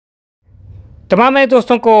तमाम मेरे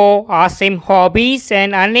दोस्तों को आसिम हॉबीज़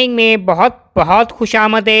एंड अर्निंग में बहुत बहुत खुश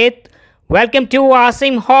आमदेद। Welcome to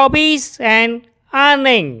Asim hobbies and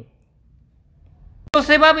earning. तो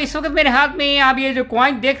साहब इस वक्त मेरे हाथ में आप ये जो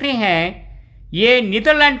कॉइन देख रहे हैं ये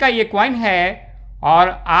नीदरलैंड का ये कॉइन है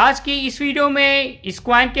और आज की इस वीडियो में इस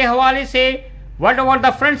कॉइन के हवाले से what about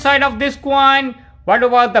the front side of this coin, what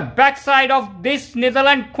about the back side of this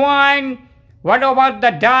Netherlands coin, what about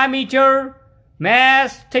the diameter,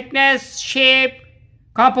 mass, thickness, shape,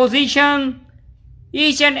 composition,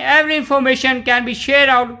 each and every information can be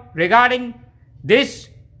shared out regarding this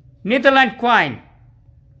Netherlands coin.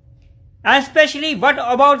 And especially what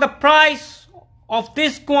about the price of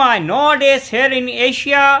this coin nowadays here in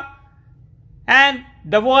Asia and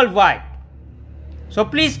the worldwide. So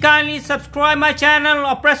please kindly subscribe my channel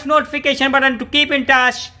or press notification button to keep in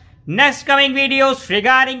touch next coming videos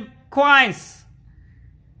regarding coins.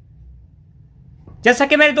 जैसा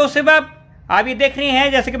कि मेरे दोस्त साहब आप ये देख रहे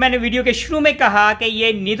हैं, जैसे कि मैंने वीडियो के शुरू में कहा कि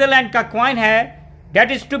ये नीदरलैंड का कॉइन है।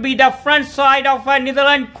 That is to be the front side of a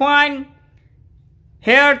Netherlands coin.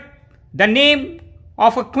 Here the name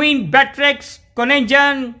of a queen बेट्रिक्स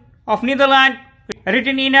of Netherlands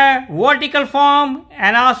written in a vertical form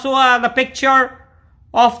and also the picture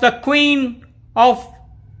of the Queen of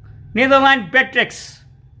Netherlands Beatrix.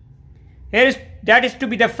 That is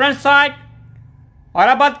to be the front side. और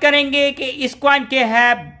अब बात करेंगे कि इस coin के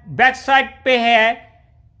है back side पे है।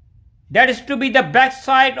 That is to be the back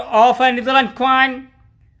side of a Netherlands coin.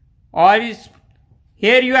 और इस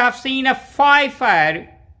here you have seen a 5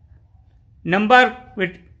 number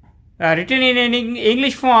written in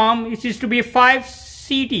English form. It is to be 5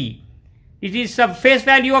 CT. It is the face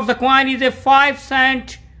value of the coin is a 5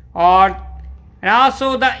 cent and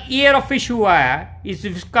also the year of issue है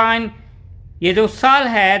इस coin. ये जो साल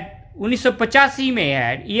है 1985 में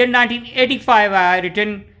है, year 1985 है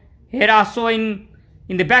written hair also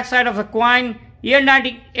in the back side of the coin. Year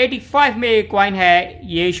 1985 में ये कॉइन है,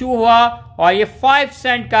 ये इशू हुआ और ये 5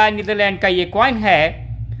 सेंट का नीदरलैंड का ये कॉइन है।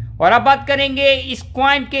 और अब बात करेंगे इस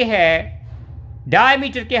कॉइन के है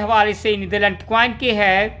डायमीटर के हवाले से। नीदरलैंड कॉइन के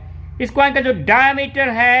है, इस कॉइन का जो डायमीटर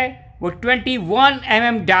है वो 21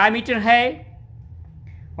 mm डायमीटर है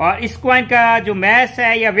और इस कॉइन का जो मैस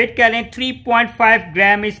है या वेट कह लें 3.5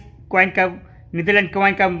 ग्राम इस कॉइन का नीदरलैंड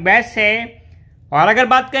कॉइन का मैस है। और अगर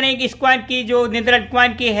बात करें कि इस कॉइन की जो नीदरलैंड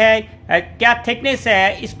कॉइन की है क्या थिकनेस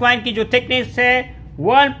है, इस कॉइन की जो थिकनेस है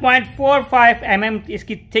 1.45 mm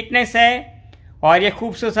इसकी थिकनेस है। और ये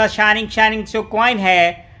खूबसूरत शाइनिंग जो कॉइन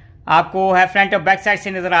है आपको है फ्रंट और बैक साइड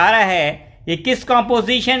से नजर आ रहा है। ये किस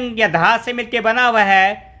कॉम्पोजिशन या धात से मिलकर बना हुआ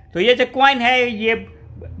है, तो ये जो कॉइन है ये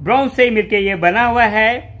ब्रॉन्ज से मिलकर ये बना हुआ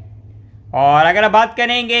है। और अगर आप बात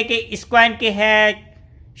करेंगे कि इस कॉइन के है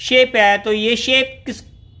शेप है, तो ये शेप किस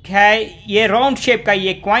है, ये राउंड शेप का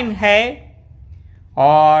ये कॉइन है।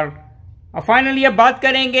 और फाइनली अब बात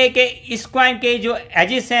करेंगे कि इस कॉइन के जो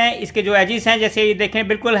एजेस हैं, इसके जो एजेस हैं जैसे ये देखें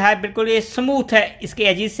बिल्कुल है, बिल्कुल ये स्मूथ है इसके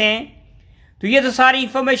एजेस हैं। तो ये तो सारी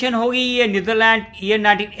इंफॉर्मेशन होगी। ये नीदरलैंड ईयर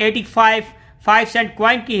 1985 5 सेंट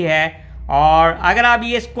कॉइन की है। और अगर आप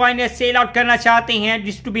ये कॉइन सेल आउट करना चाहते हैं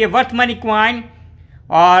this to be A worth money coin,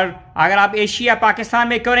 और अगर आप एशिया पाकिस्तान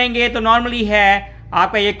में करेंगे तो नॉर्मली है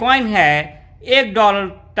आपका ये कॉइन है $1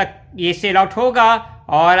 तक ये सेल आउट होगा।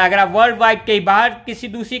 और अगर आप वर्ल्ड वाइड कहीं बाहर किसी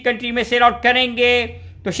दूसरी कंट्री में सेल आउट करेंगे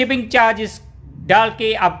तो शिपिंग चार्जेस डाल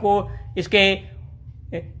के आपको इसके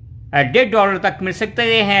 $1.5 तक मिल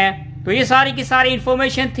सकते हैं। तो ये सारी की सारी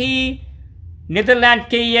इंफॉर्मेशन थी नीदरलैंड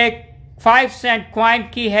के ये 5 सेंट कॉइन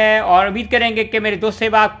की है। और उम्मीद करेंगे कि मेरे दोस्त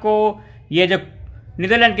साहब आपको ये जो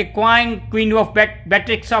नीदरलैंड के coin queen of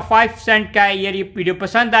बेट्रिक्स of 5 Saint का ये वीडियो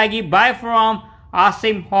पसंद आएगी। Bye from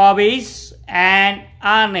Asim Hobbies and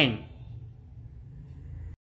Earning.